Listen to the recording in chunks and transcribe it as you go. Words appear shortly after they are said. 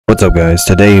What's up guys,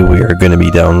 today we are going to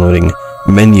be downloading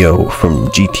Menyoo from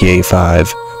GTA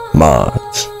 5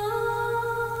 mods.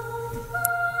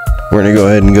 We're going to go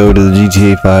ahead and go to the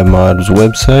GTA 5 mods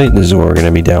website. This is where we're going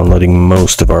to be downloading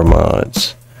most of our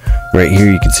mods. Right here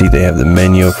you can see they have the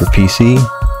Menyoo for PC.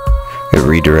 It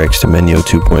redirects to Menyoo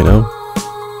 2.0.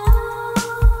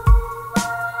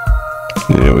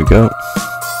 There we go.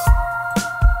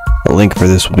 A link for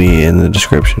this will be in the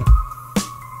description.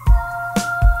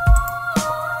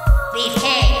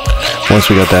 Once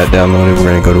we got that downloaded, we're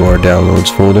going to go to our downloads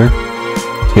folder.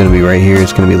 It's going to be right here.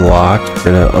 It's going to be locked.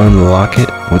 We're going to unlock it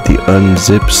with the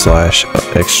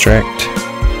unzip/extract.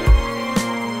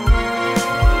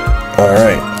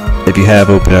 Alright. If you have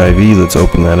OpenIV, let's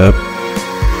open that up.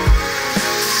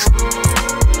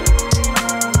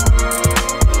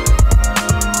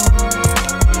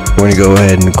 We're going to go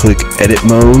ahead and click edit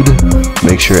mode.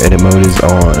 Make sure edit mode is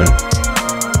on.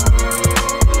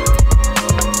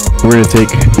 We're going to take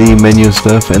the Menyoo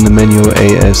stuff and the Menyoo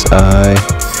ASI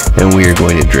and we are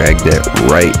going to drag that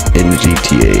right into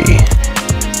GTA.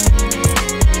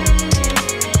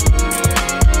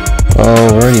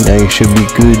 Alrighty, now you should be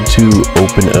good to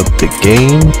open up the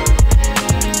game.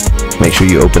 Make sure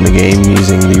you open the game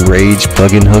using the Rage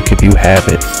plugin hook if you have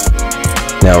it.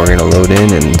 Now we're going to load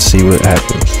in and see what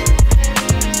happens.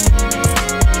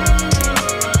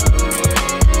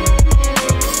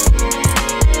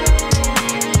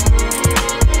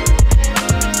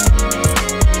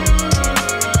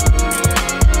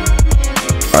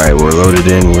 Alright, we're loaded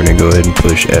in. We're going to go ahead and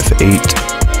push F8.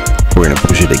 We're going to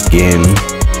push it again.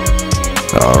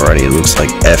 Alrighty, it looks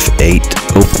like F8.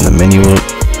 Open the menu up.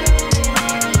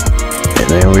 And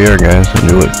there we are, guys.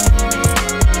 Do it.